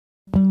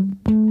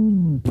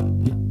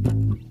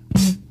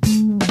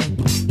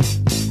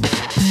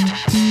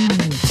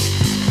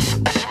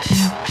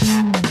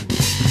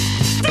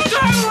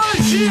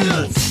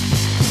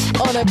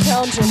a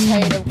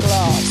counterpane of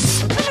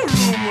glass. In a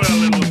room where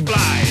little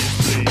flies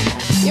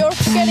please. You're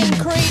forgetting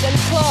creed and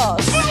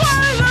class. But why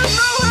there's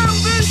no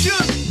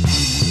ambition?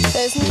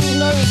 There's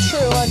no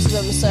true unto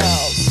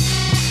themselves.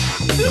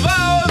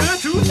 Devour their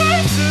two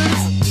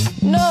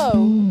faces. No,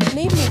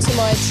 leave me to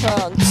my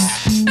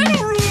trance. In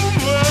a room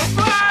where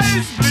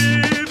flies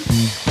bleed.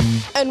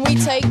 And we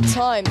take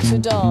time to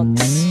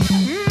dance.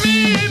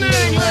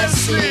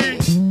 Meaninglessly.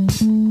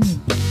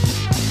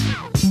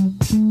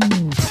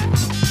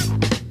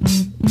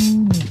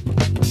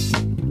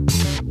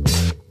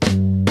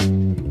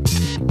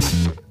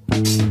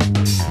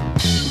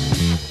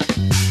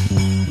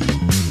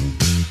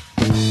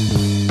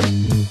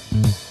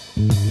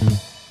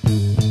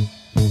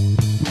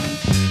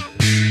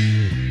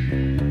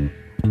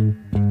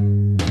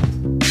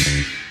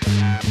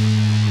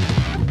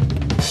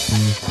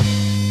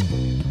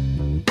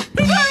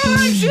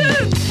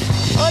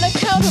 On a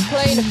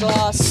counterplane of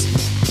glass.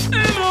 In a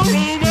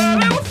room where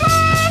little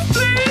flies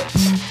bleed.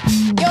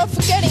 You're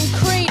forgetting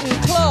creed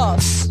and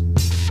class.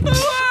 But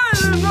why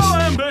there's no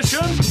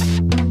ambition?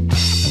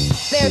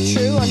 They're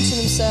true unto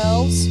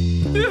themselves.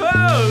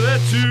 Devour their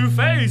two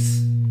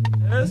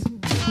faces.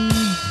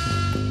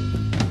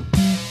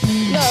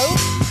 No,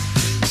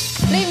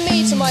 leave me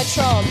to my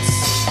trance.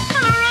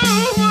 In a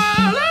room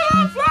where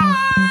little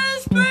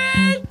flies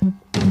bleed.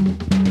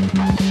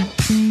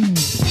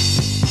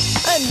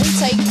 And we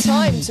take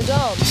time to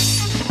dance.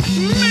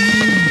 Meaninglessly.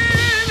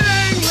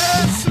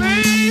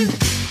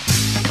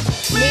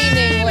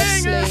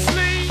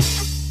 Meaninglessly.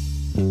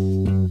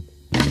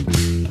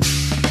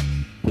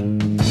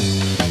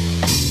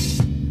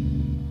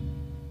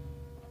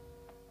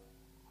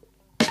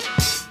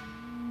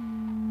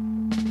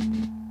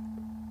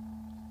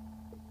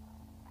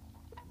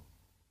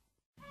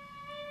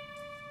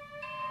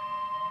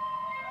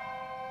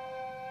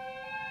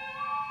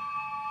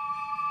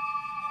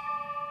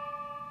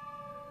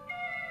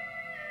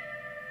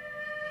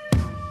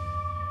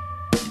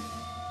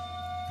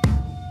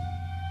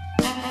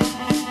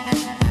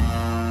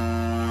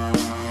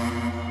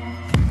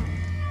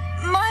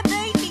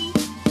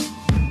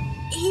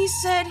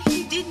 Said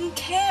he didn't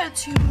care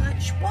too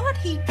much what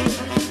he did.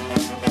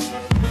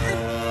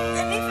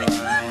 And if it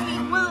hurt me,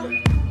 well,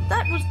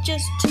 that was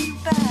just too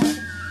bad.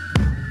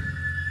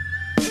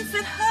 If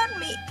it hurt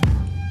me,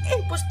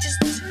 it was just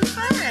too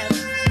bad.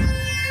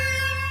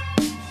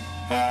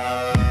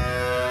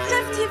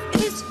 Left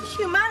his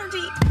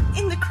humanity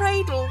in the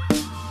cradle,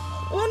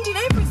 wanted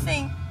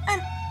everything,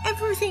 and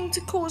everything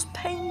to cause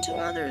pain to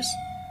others.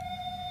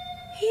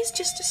 He's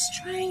just a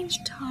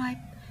strange type.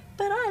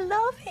 But I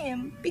love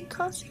him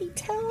because he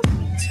tells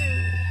me to.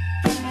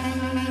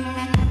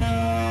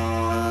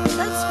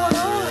 That's what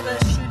all of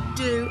us should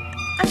do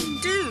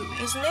and do,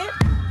 isn't it?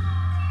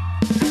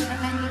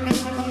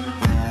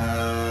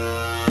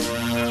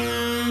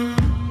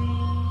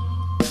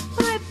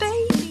 My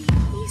baby,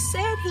 he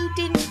said he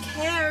didn't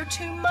care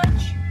too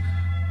much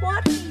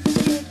what he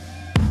did.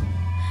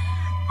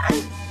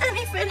 And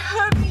if it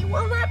hurt me,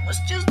 well, that was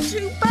just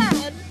too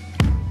bad.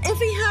 If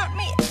he hurt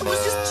me, it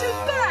was just too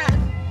bad.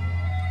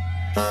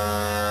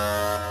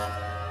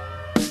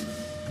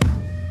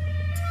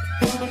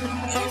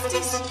 Left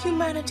his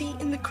humanity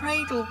in the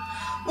cradle,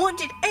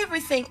 wanted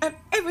everything and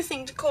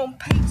everything to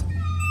compete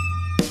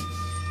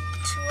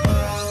to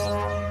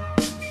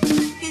others.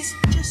 He's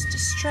just a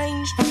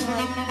strange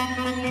type.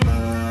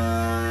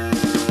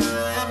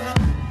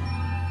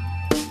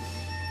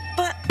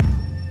 But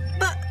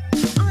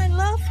I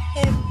love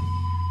him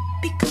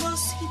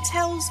because he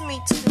tells me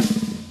to.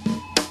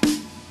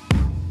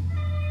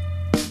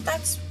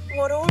 That's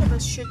what all of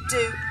us should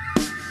do.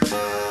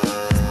 That's what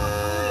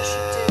all of us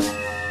should do.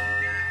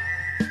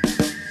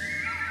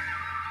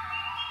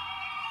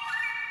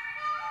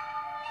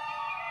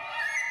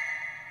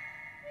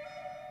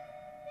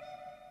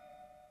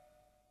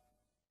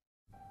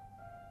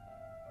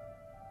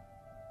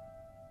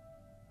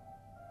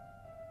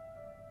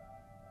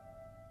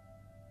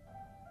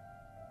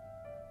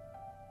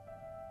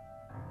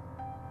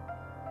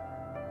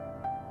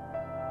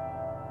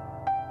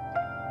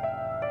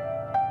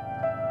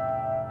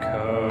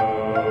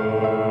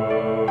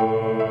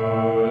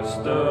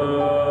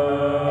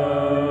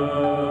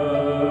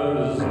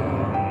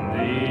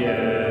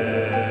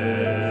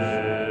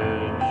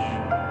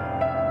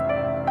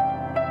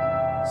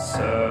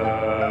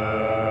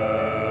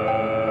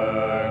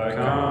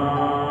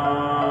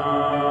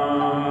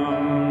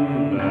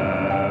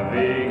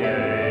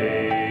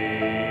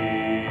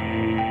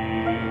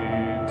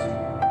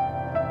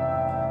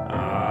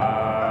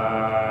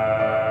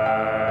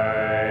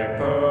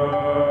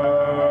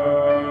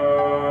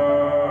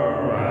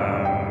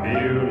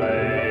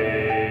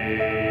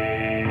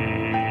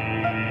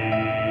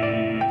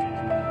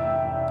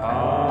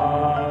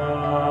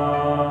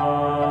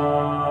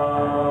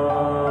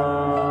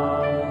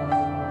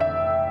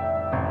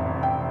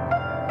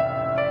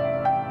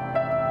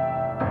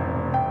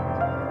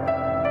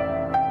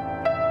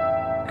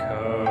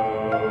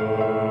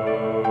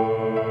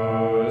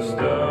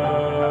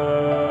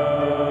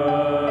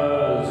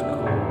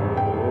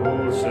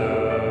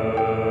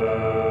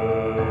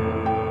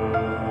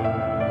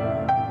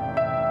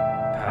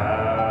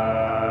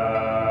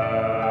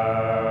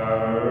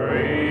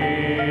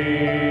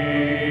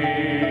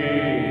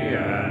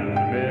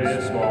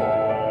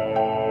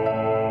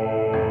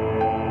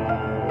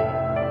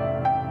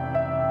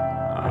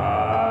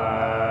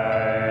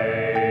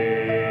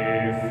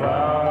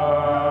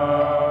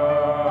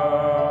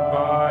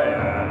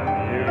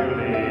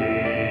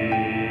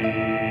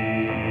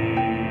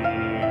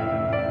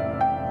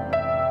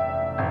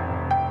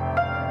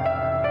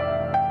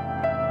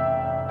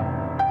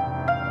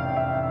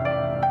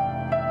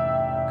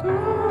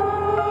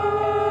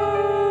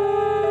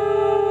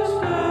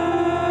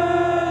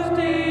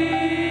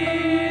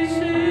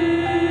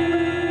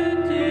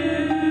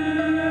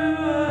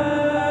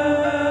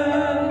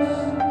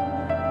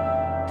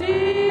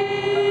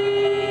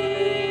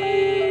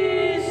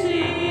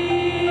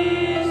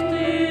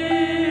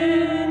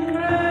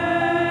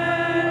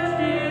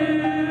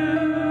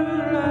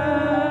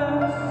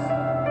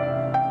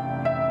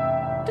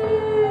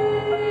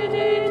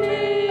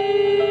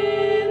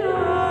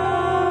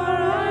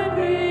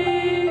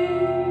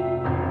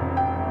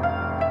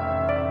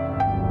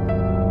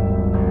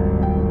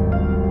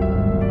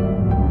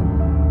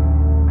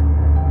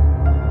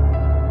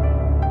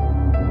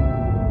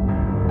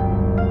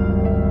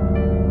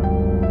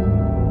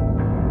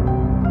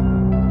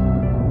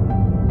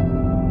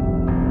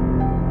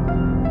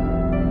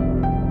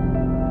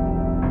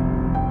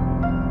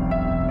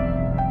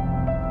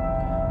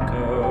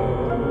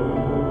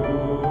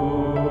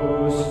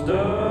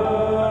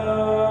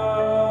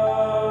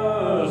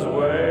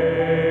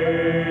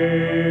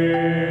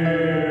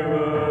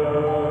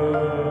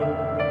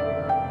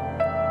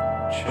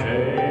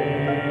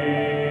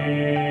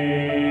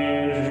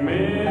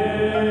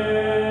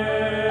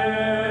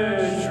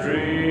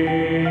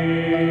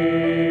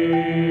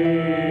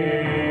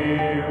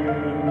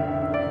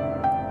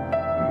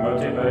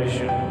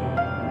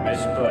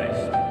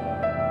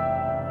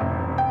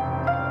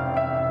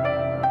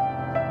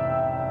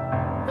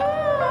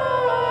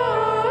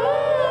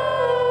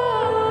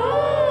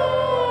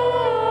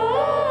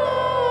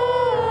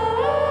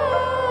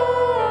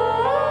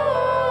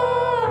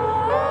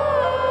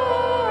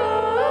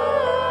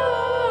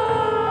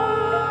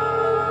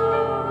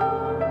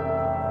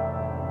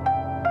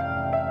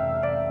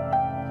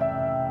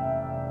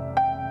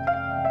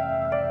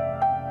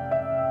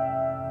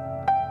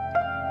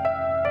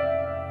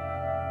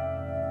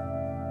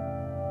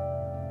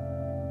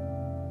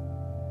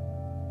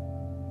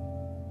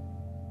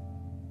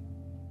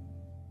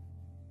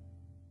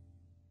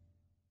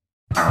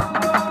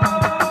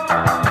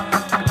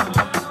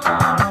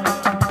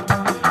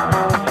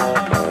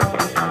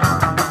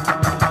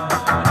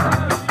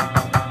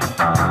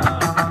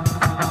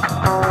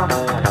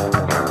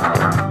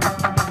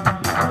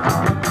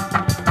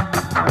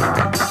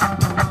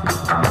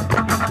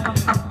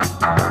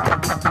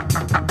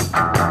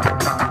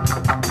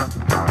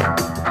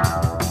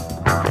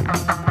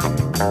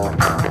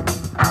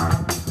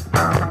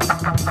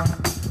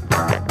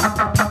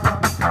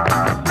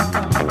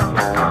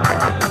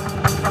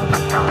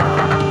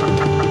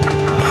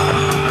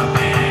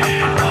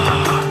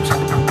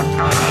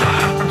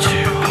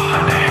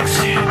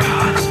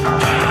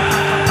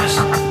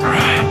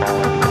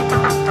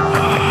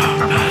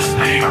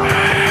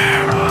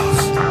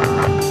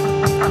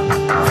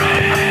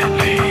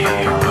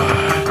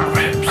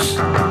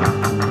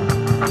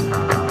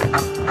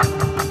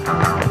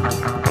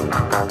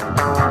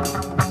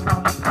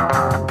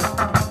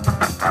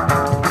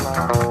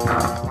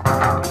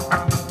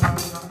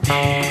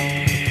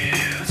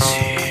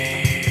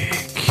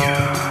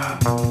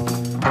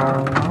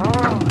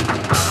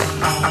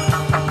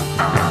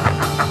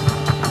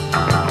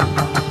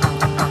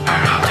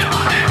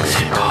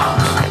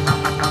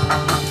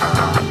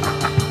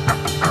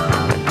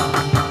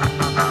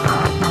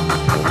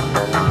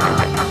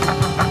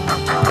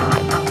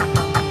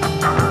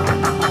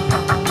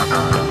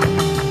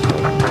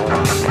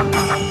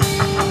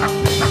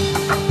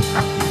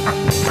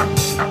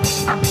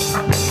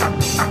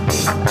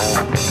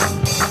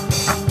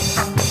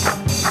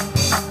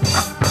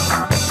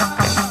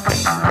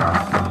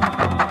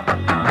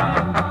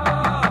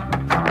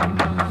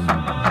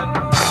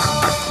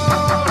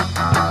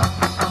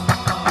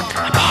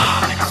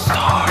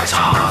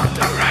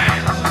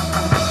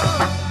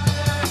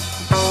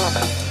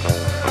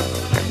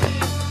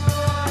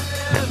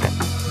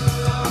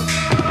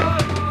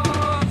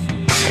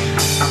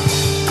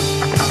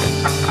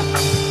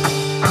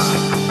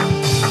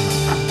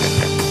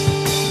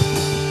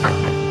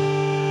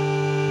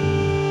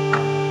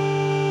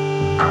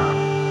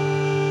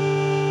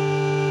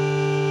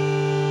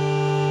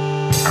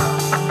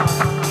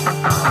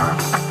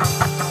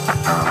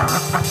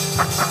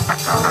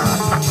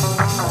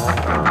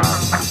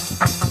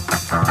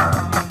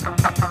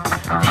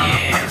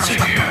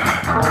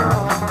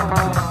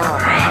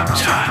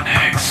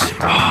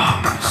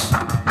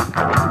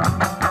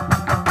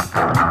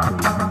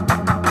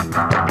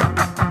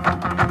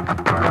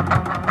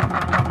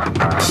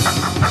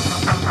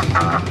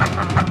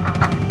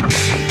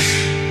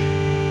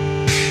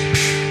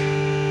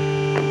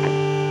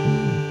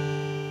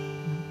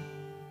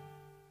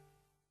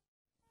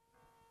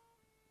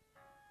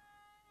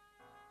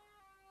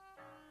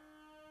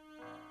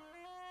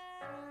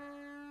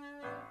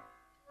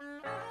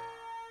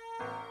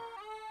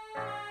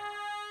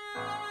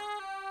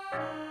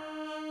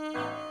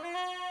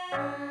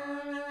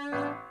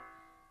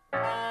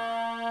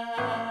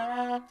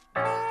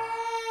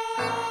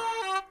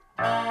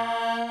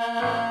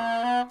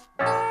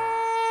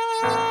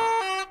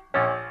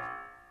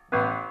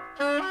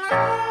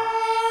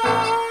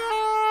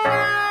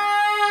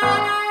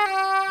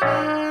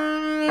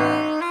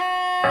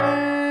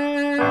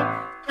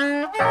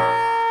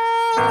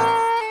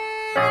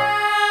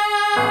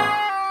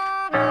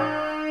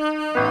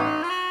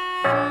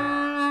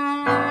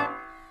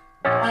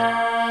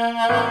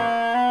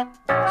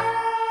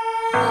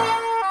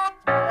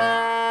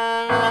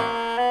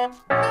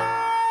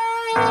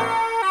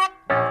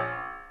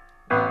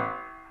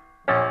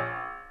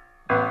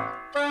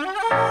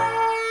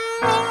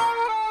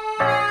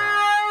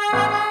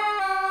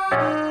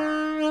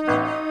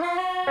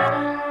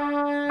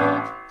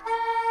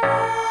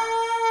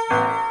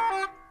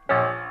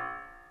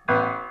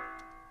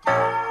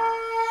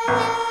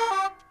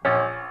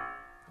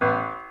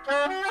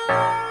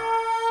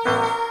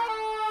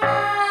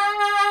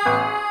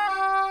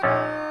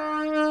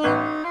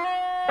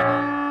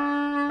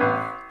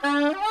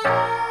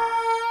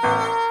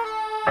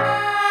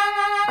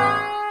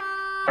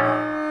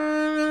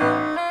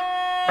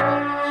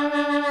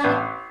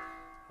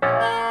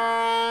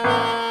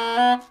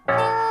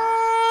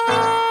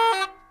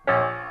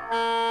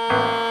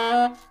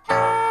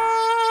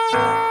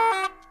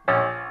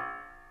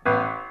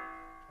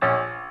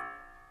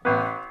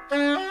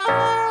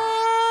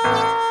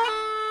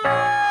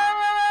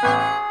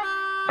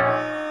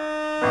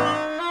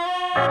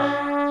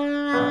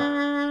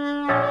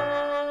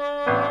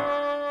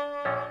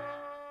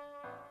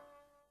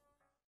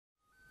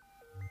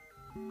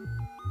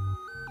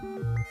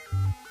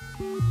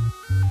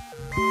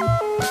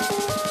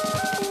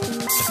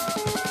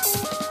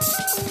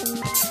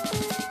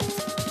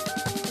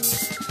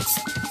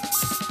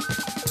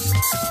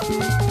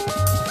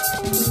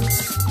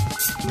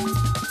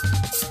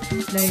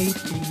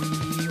 Lately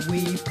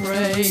we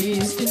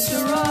praised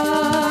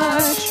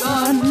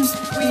interaction.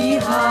 We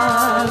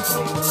have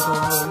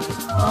mingled.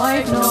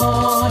 I've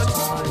not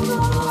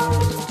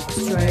mingled.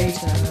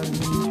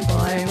 Straightened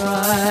by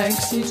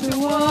rags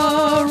into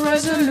a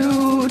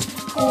resolute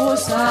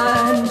course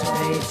and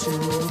made to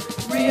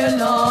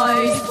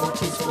realize what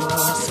is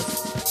worse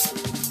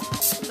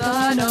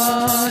than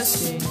a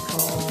sin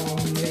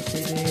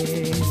committed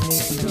in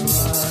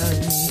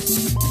ignorance.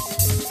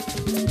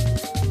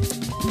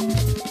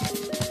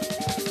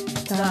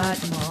 That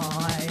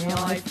my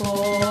eye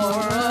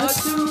for a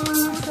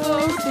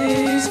tooth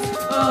is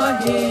a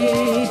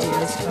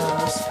hideous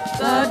curse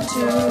that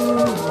to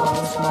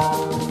one's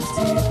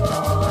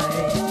multiply.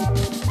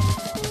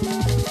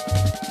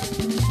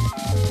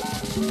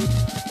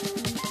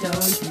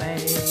 Don't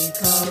make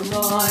a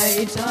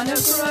right and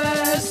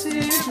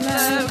aggressive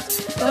left,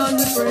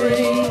 don't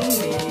bring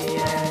the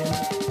end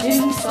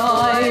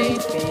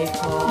inside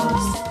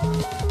because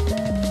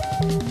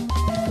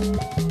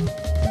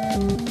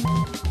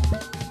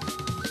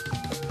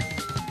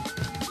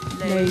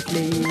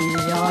lately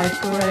I've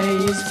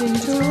praised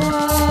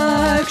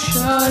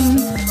interaction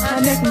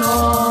and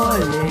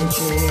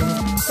acknowledging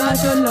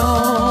that a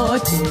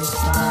lot is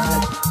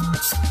bad.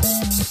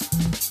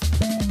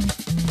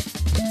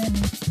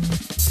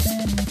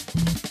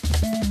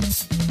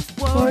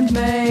 Won't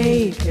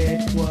make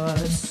it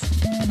worse.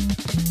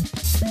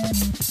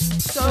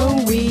 So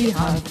we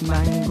have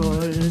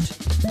mangled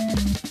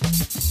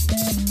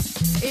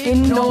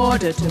in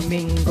order to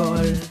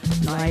mingle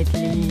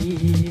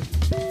nightly.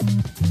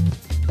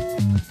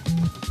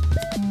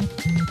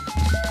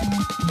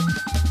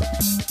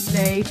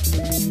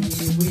 Lately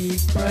we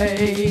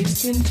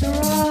praised interaction.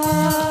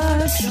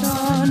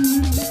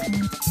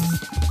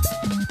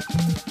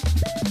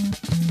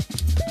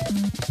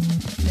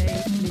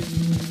 Lately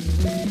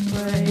we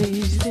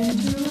praised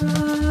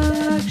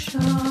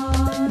interaction.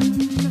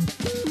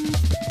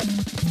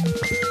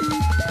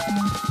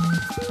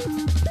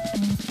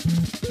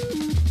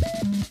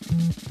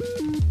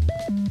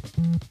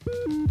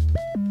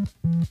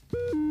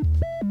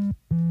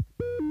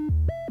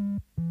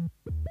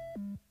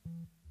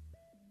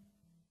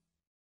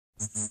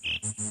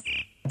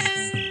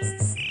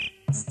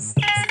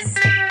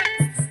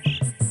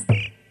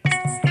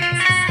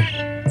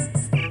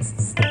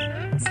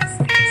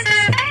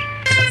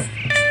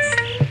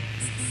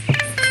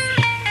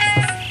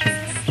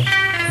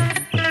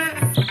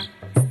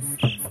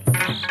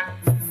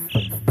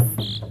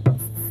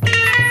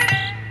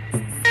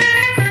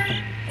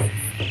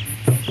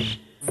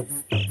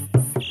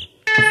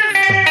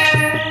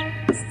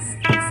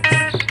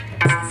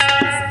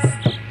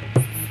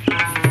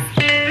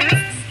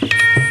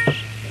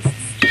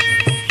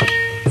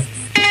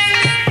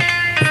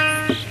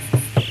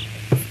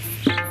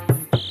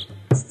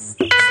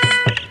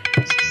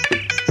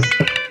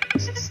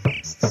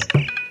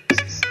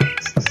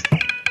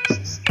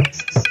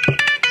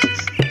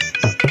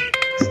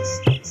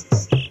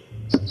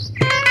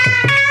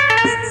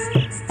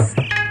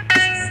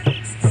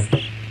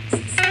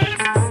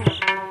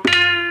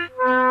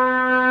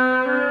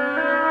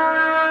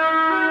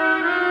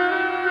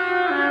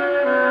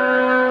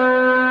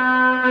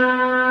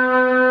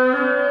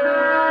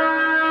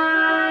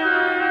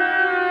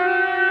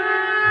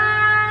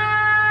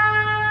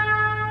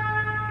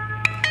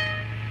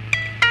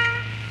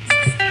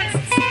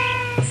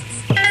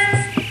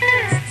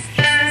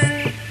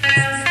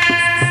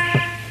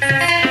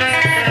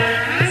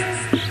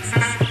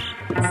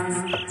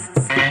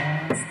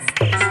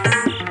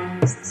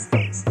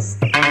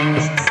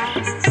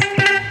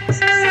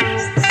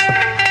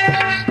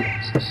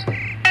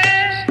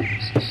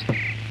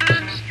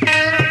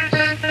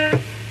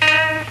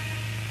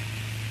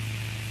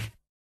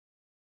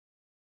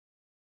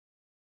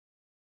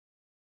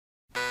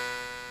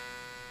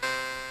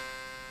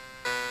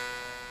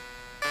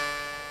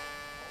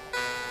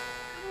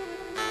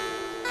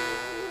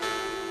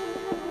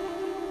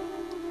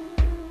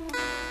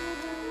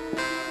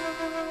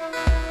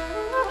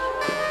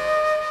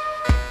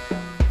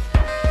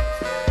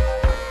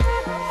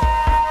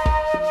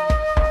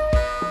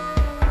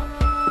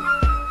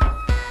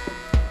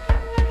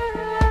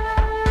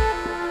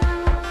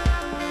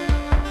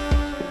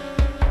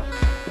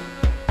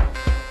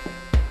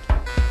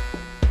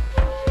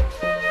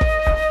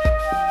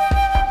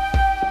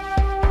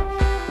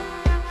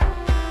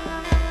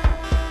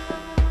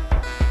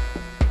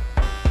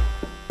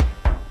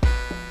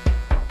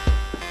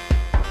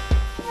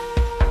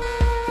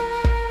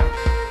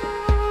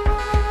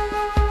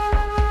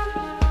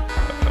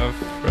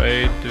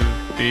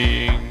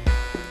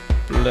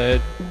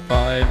 Bled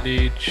by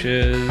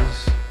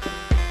Leeches.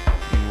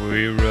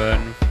 We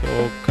ran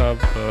for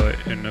cover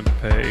in a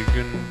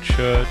pagan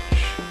church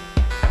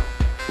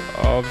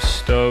of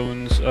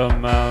stones, a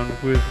mound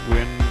with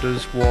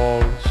windowless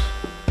walls,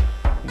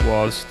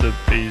 whilst the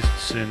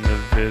beasts in the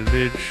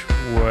village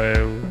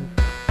wailed.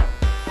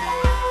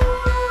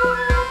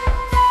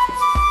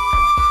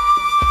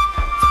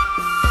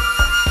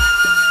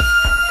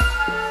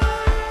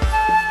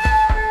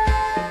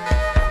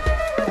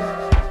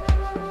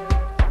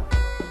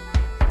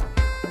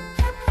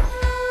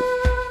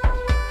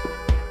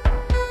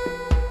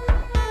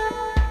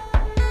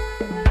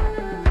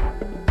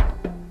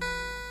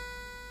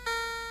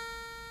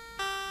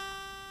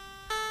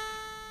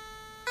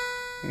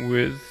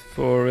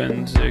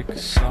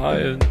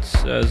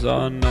 science as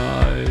our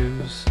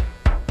knives.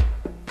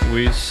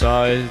 We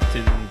sighed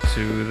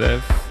into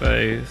their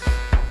faith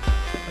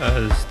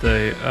as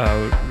they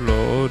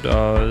outlawed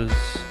us.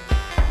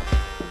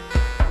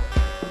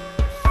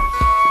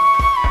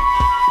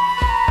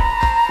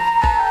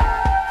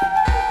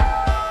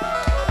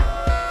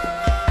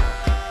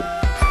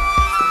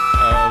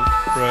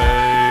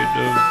 Afraid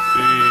of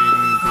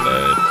being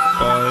bled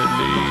by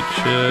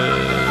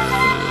leeches.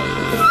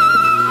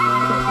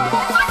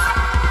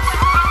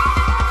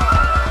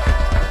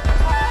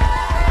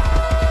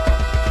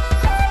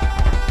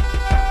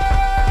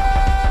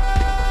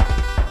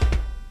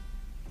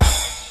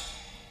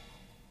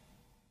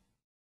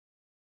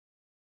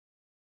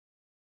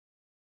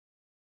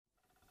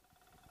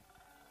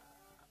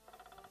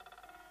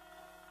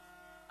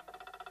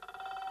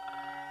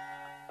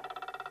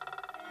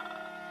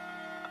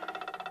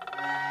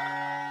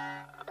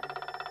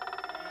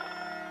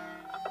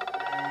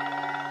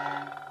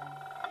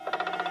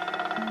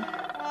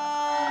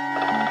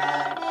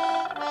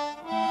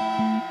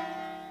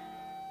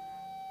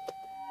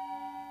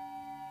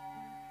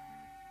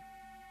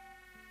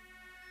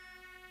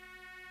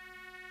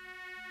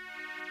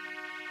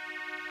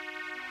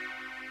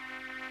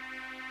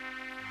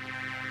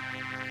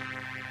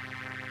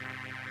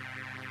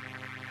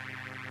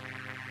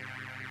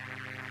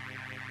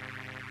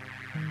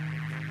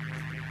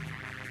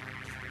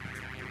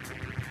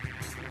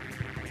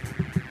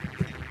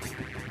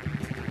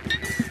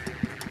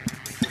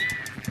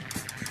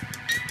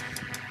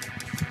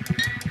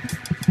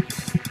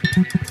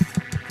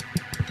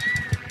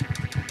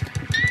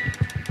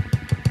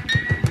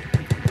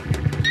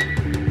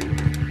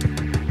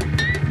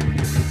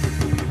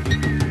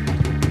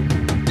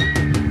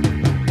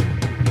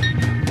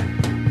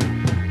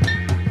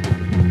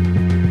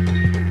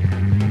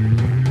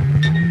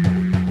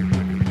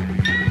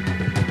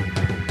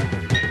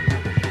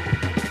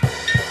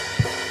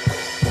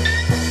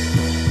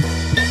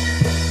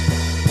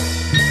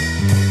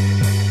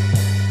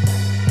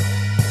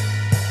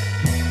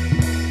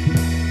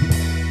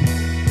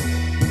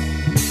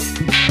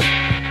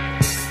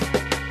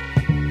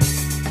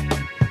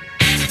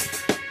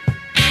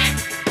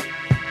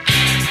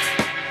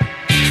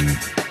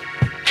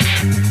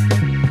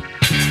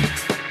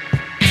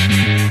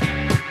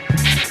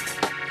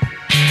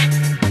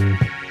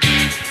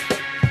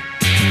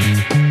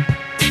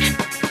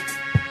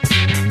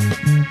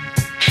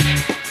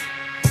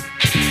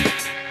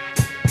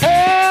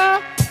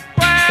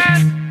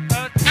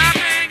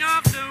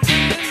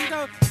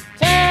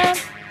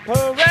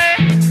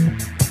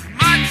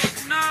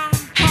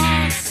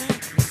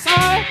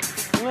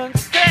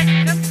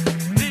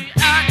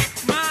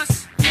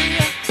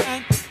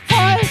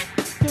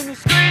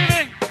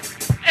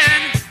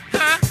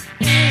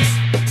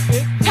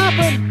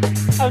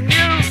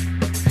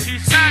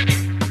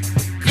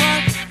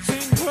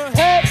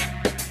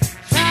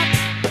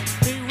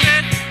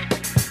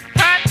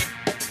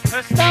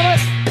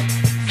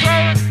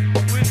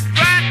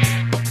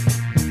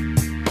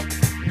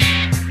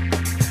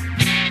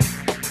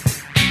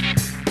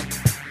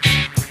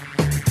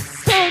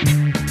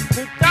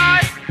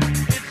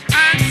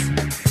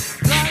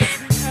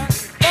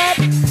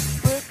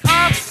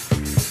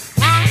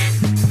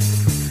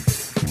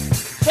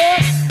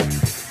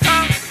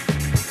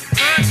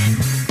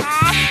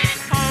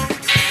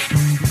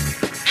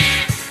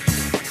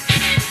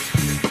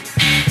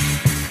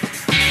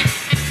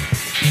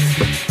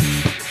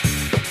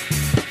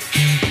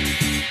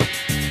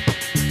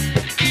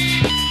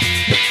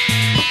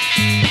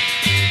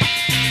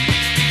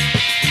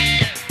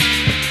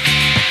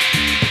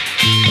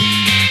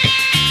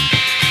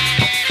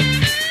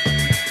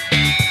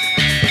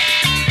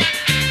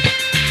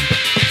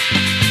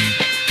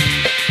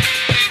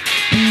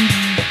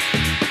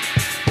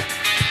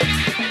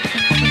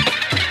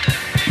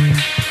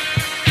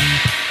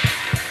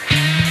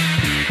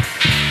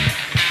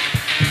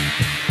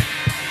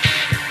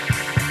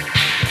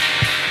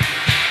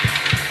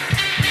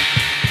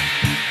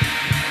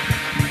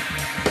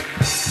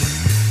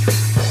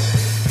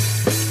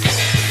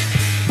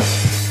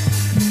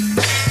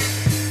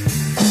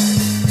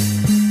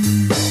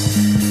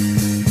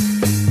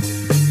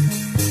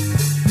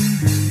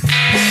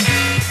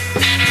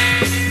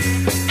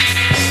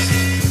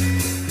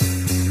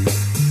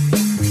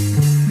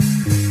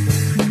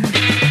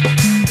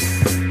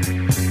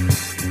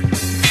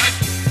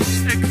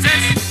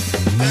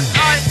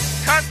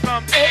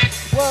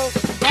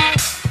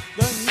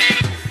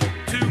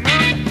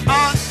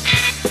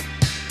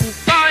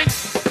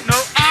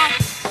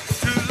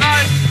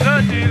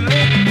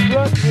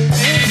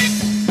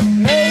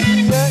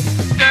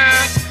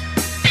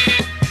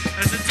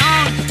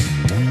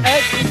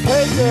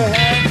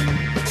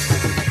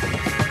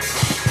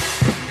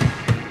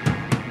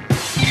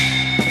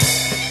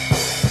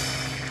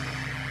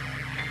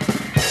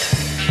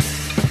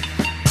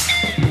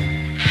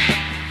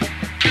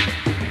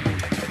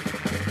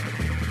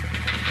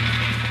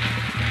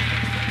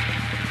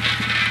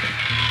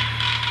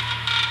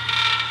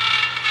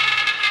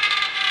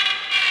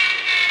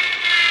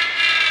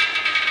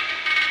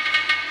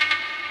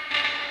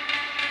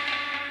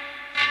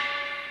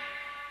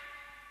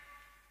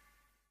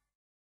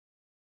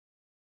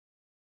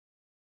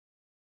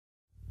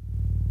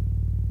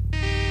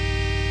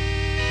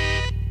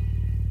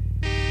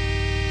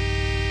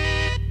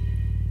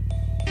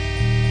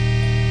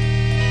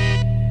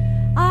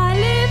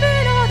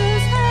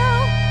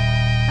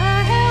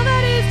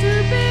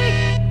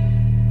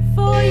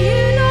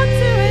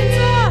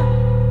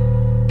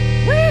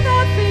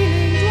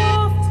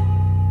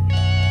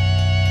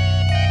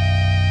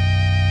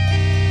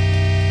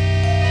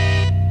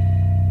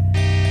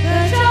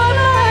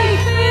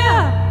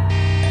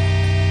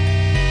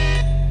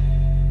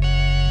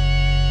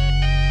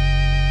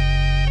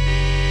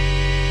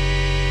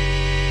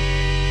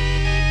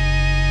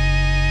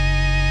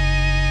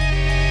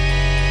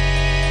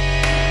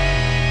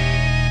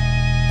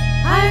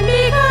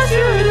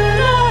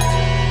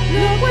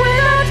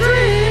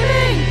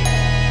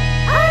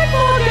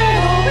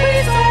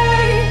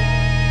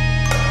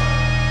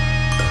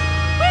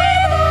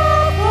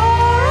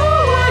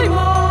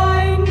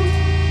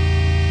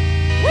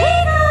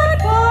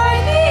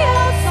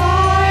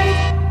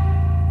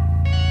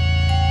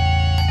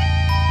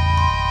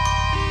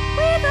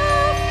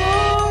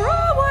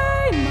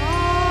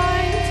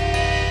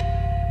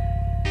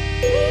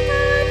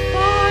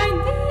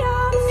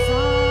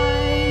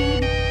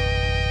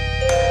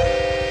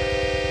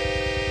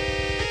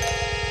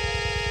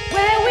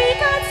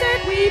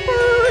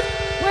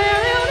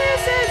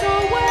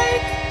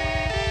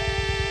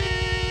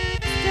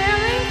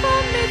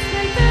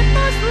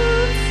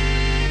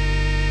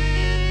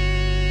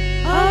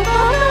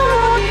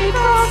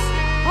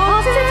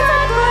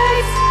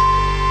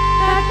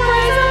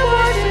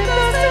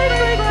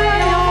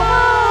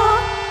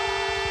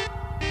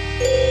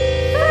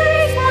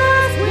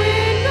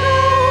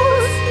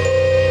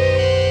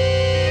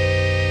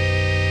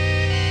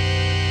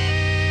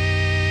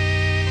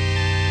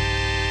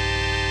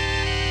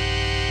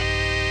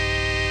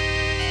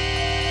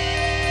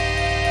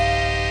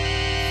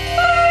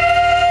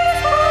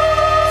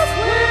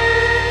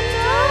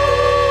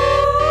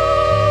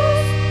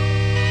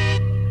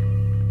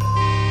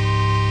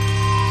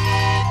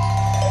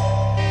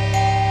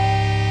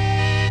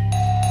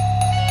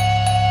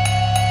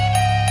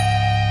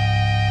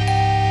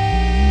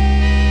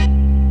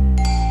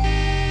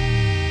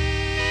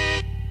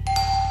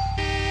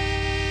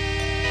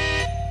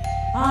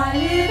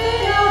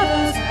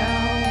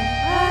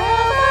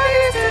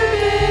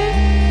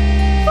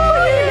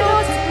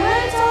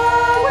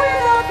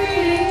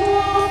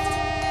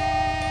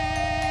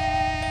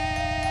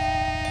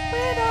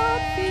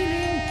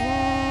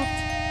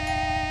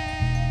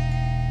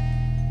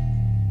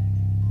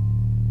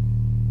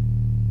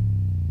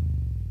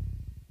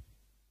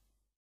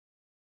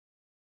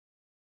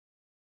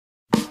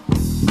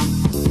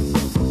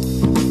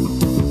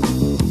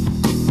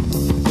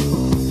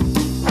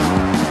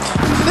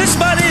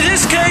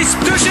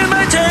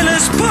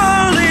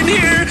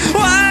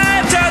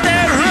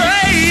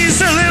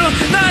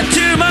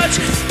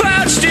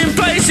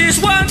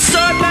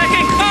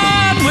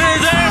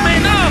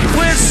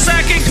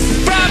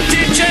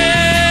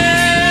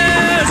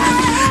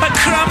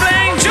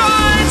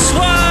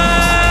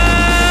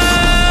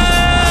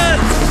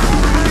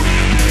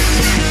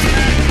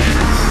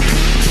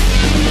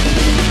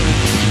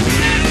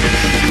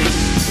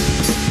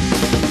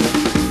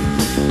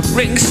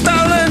 Ring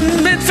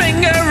stolen,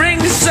 mid-finger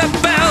rings a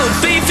bell.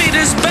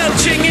 Beefeaters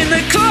belching in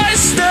the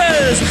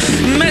cloisters.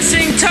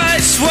 Messing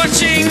tights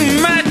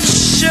watching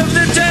match of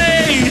the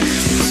day.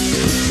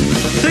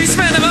 These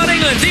men about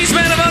England,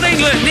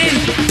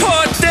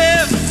 import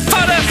their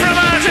fodder from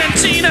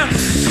Argentina.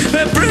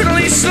 They're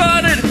brutally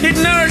slaughtered, it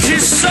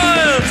nourishes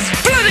soil.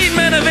 Bloody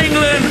men of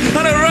England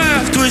on a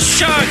raft with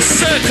sharks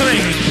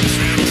circling.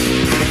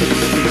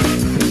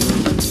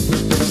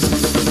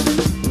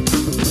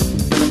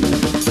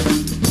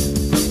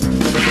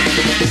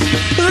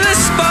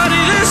 This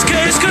body, this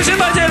case, cushioned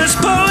by Dennis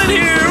Poland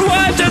here.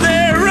 Wiped to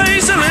there,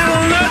 raised a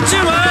little, not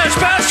too much.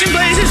 Bastion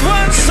blazes,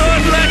 one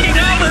sword lacking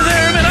out with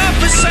them. An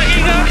office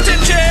sucking up to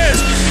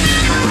chairs.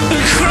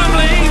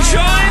 Crumbling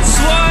joints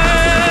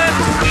wide.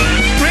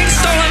 Ring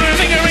stolen, her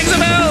finger rings a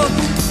bell.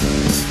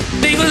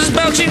 Beavers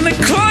belching the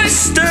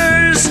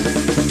cloisters.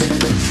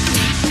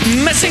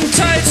 Messing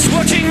tights,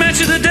 watching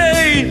match of the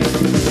day.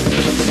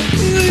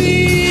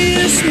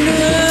 These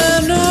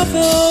men of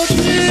old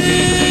England.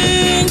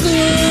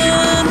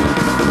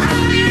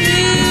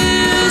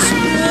 These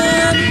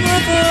men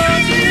of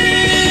old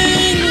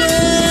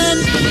England.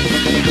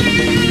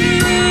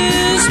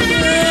 These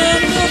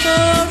men of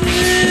old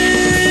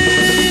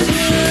England.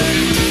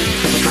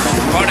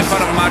 Party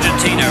fodder from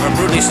Argentina, were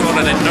brutally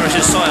slaughtered and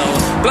nourishes soil.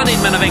 Bloody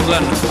men of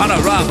England on a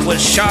raft with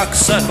sharks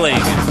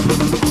circling.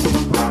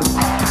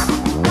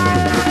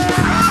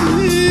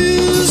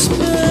 These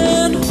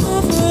men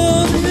of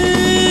old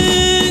England.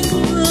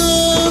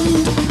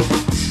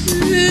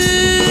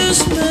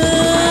 These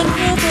men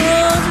of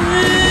old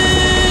England.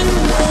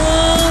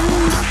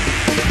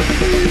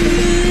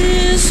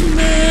 These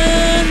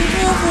men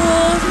of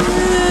old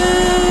England.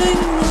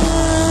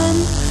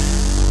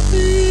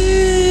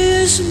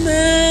 These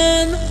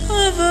men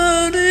of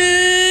old England.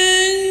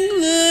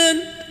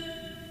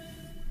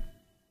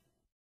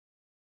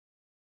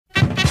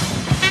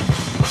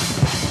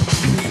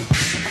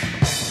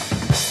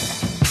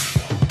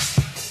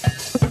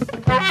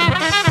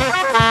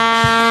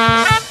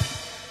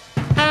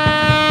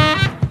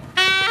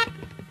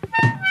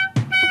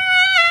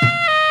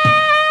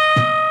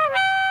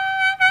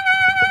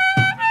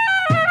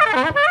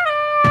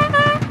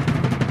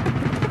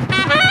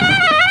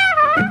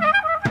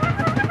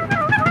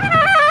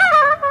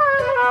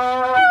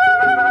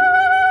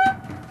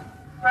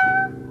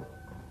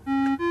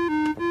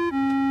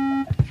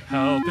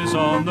 Help is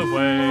on the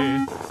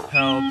way,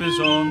 help is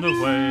on the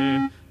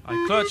way.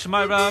 I clutch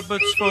my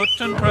rabbit's foot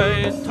and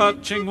pray,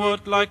 touching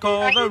wood like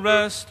all the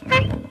rest.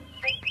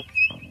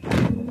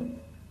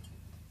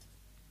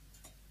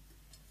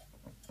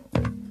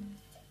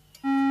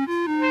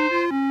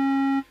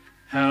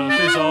 Help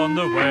is on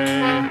the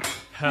way,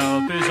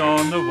 help is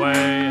on the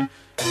way.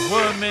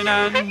 Women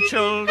and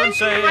children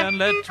say, and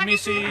let me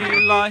see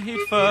light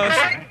first.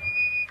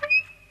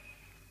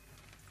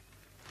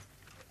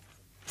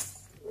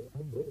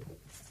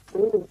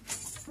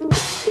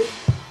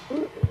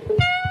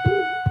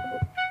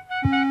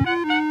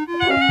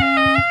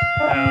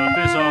 Help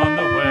is on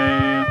the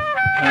way,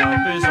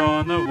 help is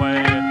on the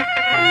way.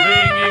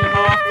 Ringing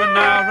half an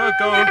hour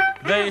ago,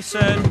 they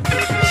said, help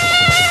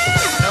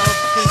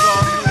is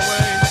on the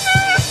way.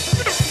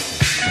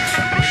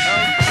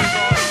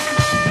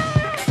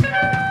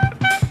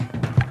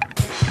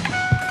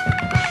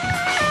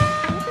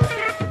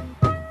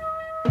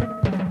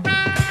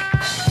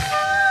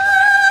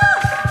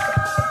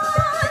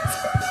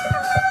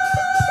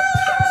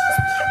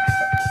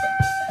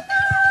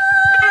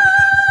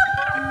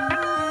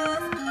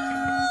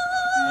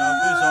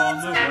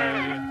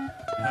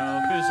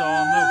 Help is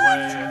on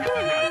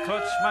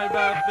my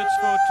rabbit's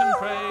foot and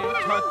pray,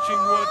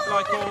 touching wood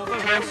like all the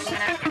rest.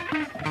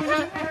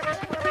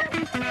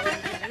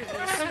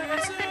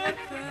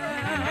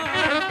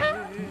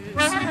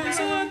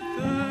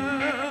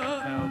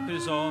 Help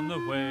is on the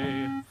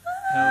way,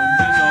 help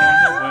is on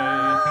the way.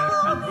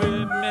 And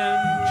women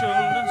and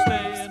children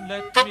stay and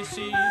let me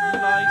see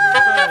light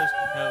first.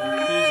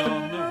 Help is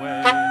on the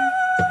way,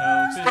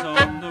 help is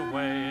on the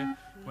way.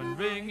 When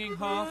ringing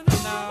half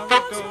an hour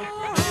ago,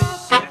 they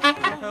said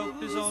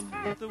help is on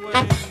the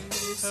way.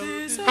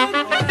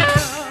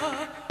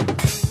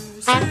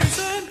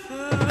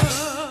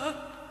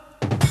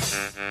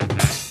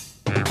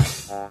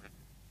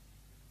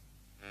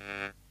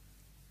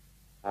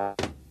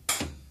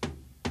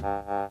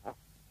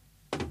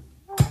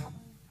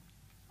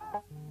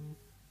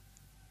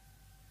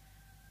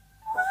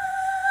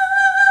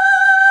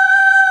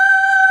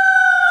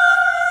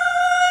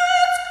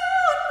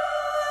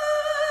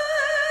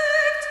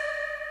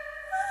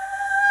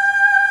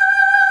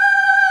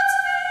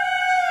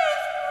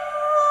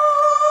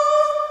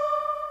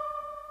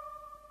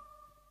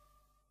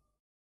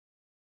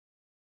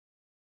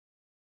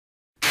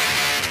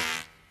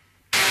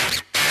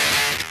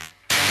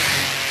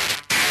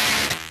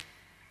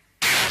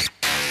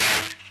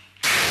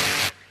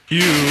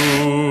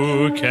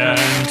 You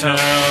can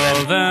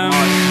tell them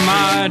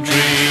my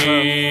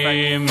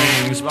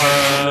dreaming's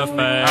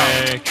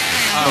perfect,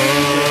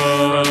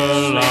 full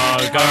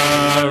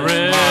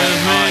logarithmic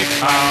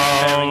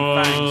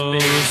howl.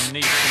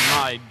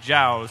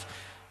 jowls.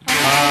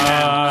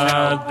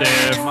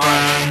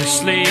 Different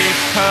sleep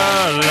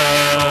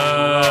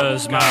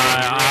colours, my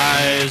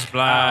eyes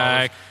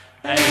black.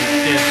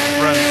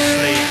 Different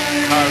sleep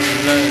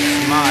colours,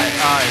 my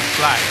eyes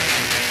black.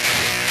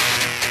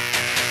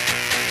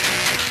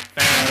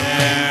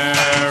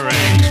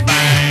 Bearing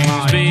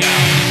fangs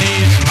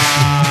beneath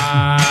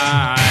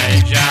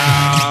my jowls.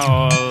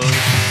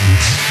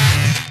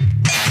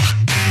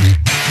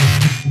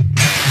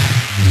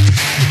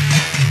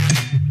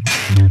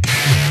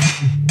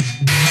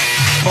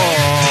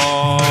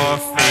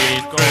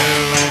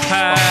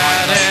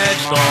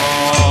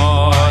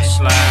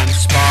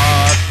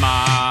 Spot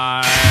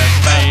my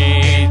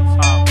fate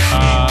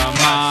a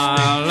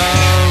mile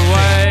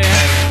away.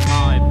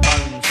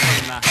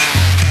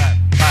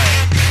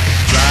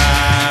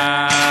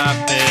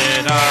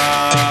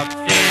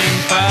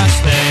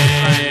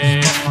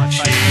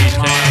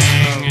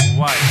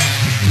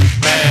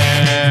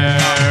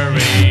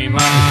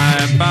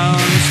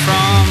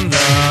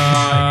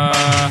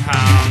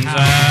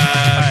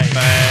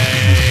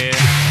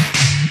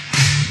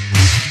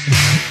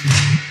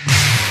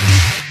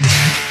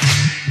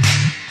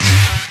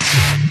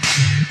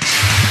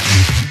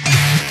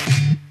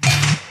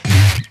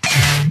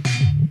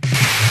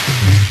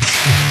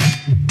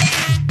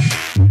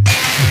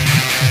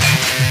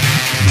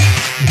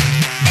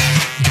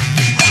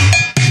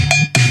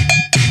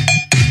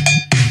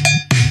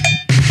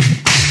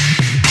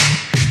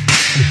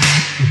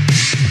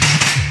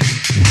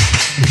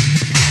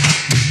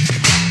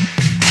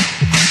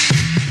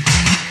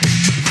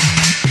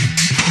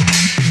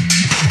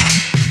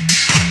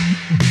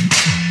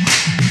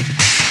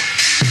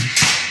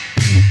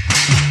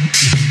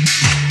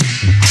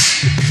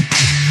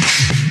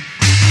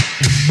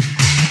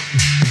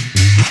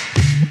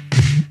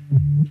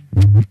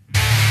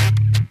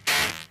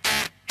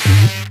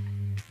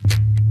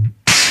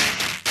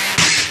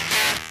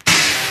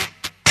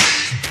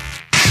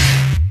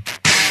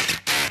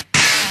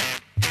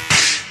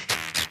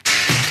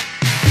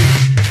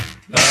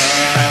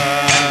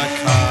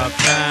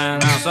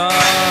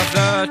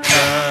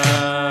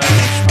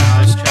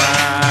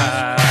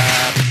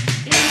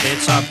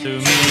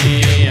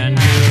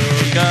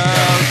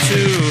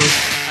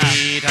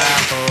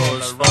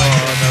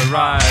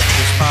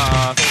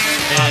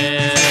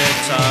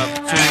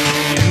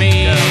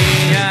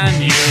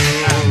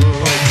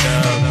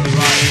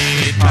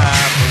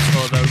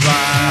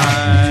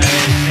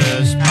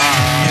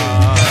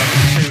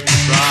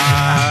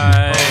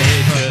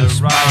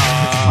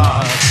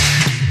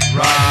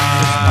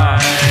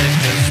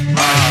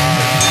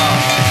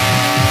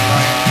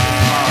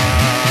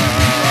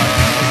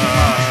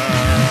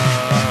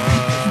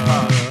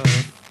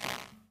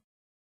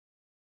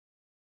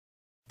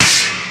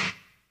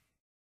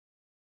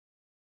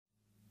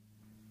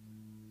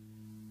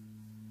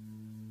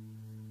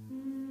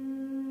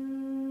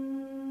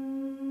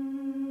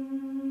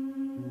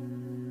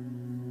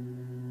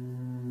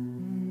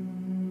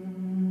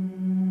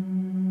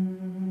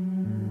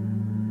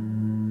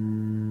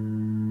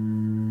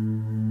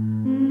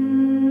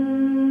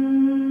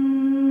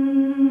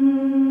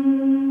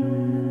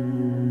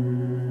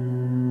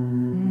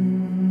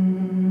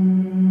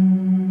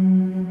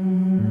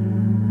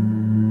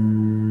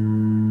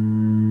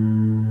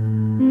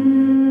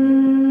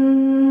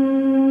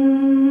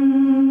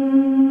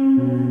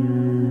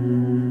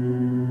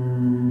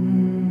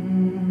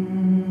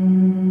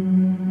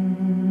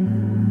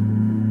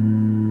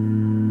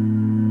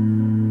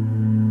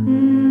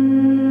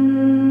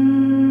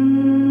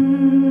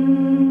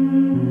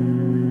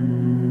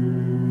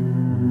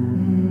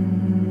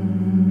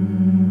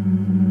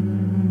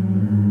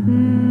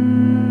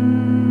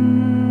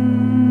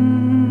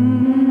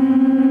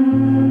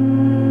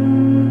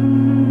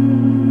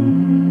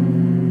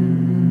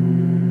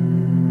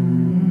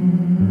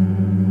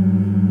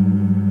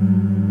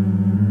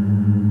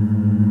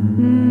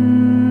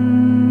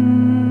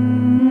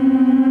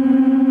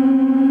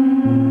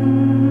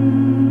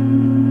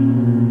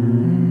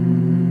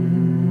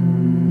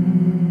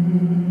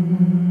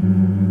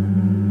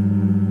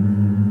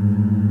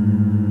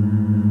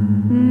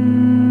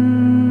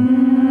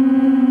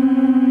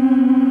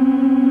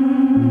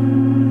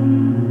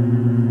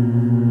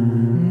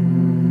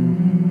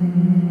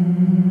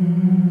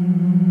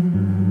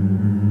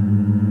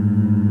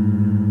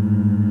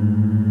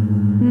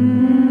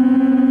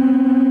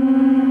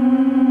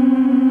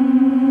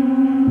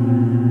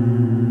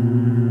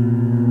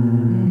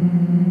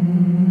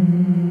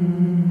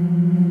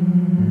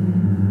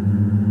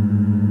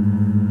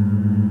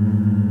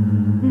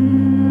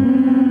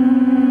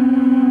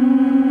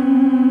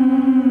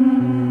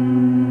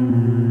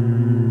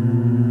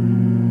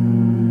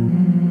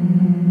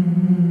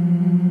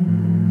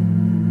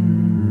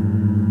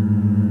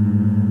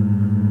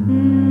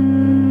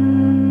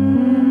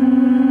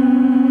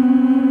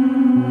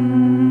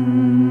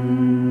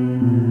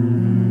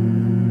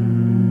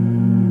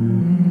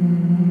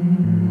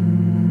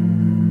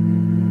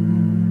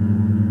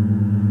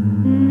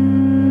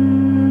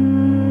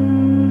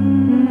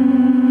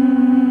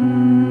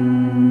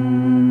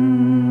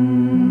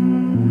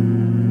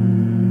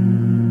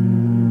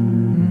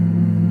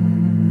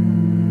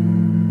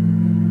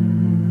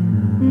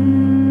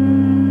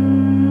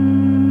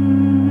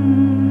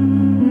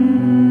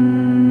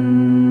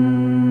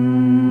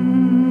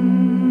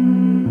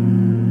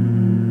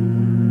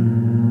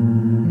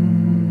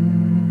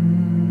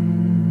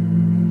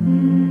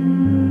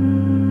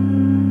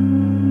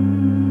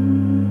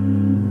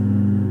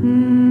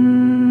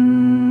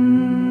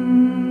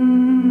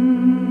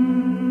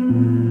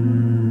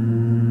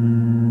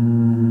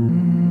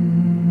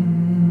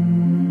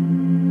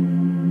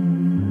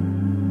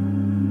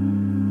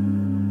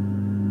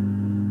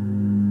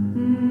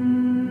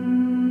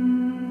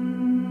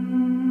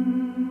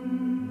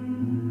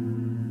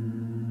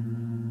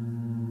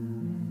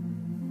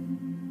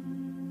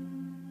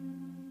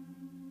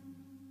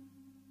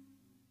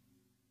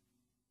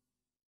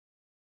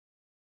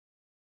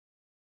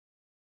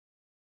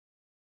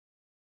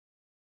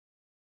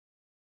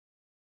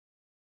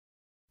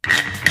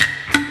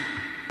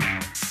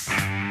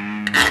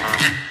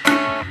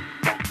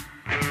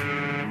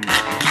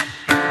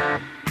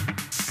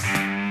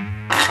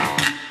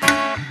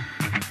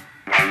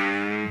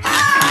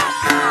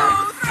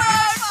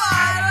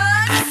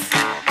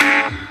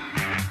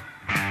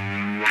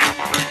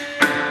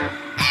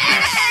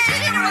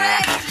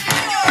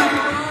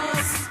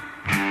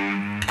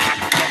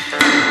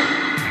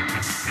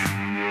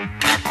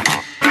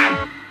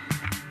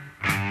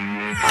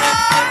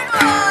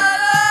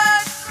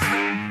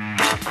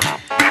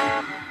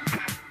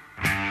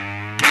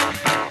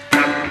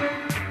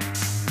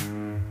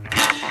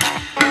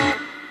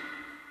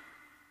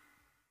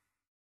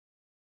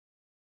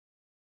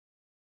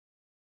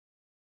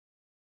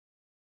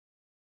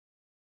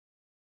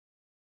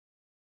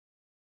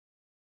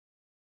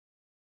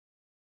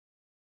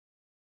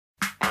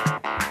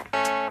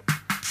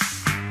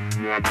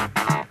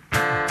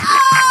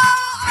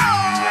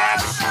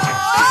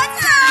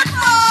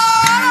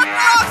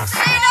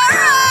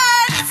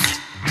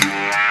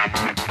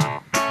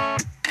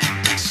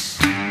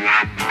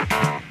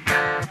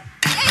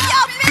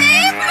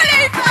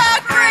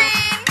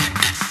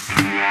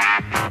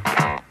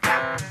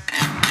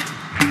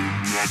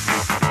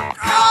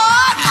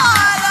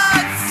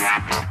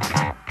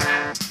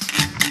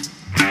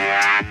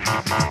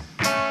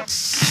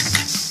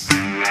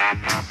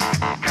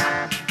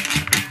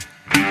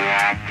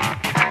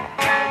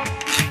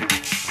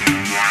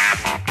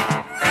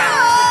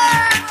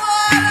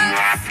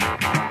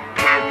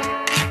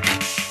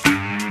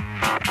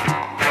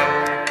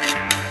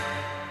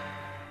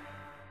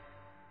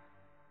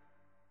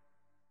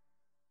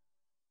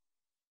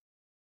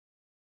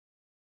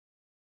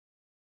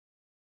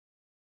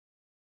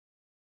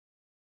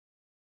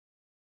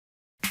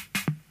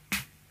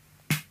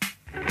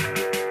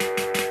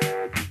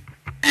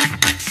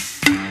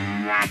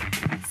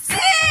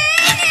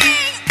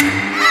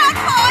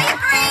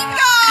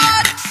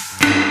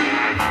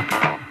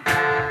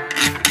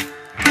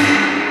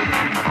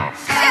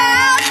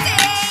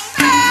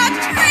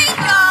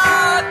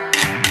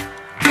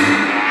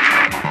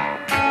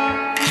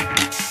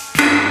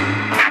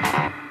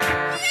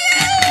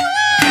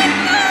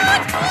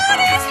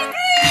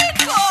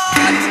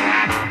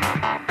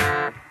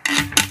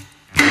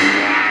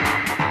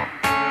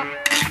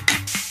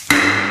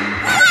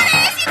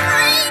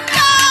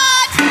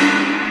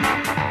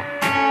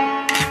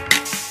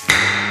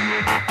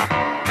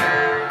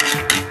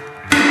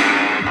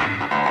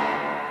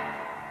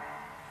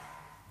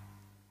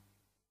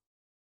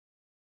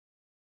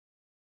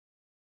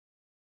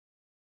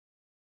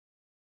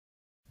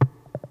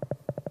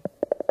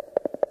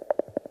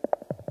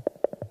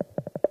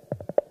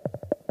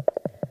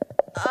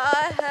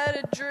 I had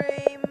a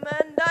dream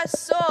and I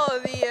saw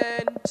the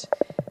end.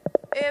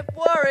 It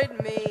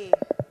worried me.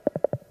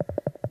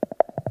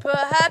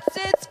 Perhaps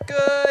it's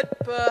good,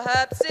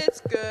 perhaps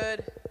it's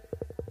good.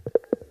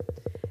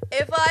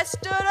 If I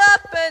stood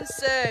up and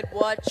said,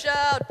 watch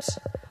out,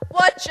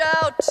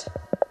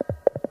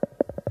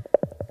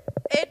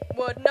 it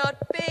would not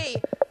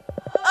be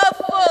a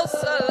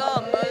false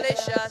alarm,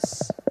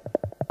 malicious.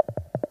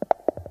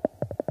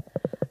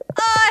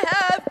 I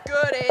have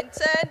good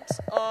intent,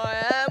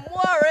 I am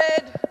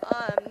worried,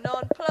 I am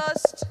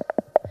nonplussed.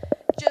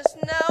 Just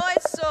now I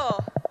saw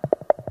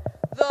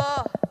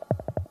the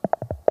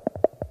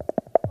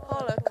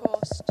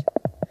Holocaust.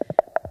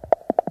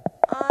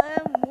 I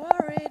am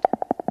worried,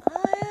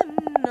 I am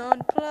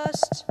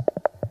nonplussed.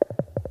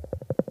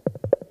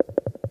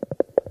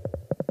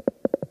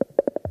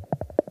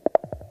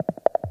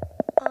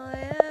 I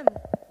am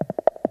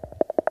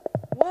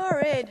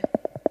worried,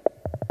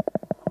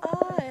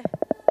 I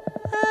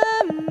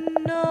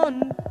am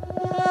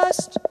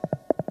nonplussed.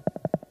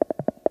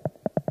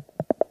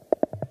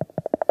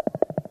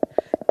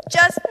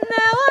 Just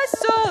now I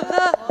saw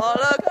the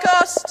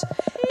Holocaust.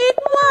 It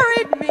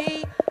worried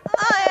me.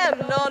 I am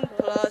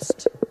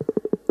nonplussed.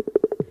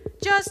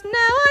 Just now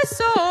I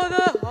saw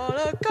the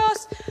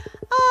Holocaust.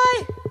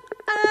 I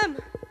am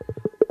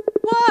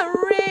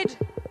worried.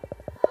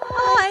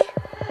 I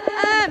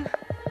am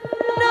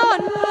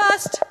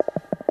nonplussed.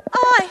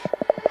 I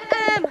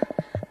am.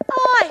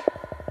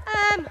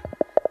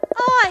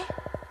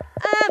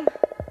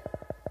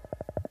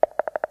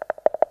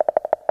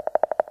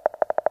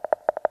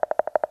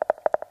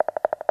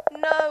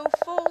 No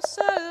false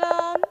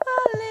alarm,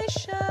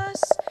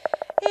 malicious.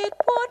 It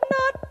would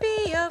not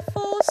be a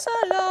false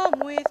alarm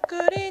with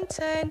good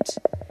intent.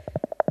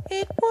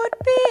 It would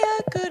be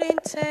a good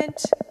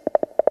intent.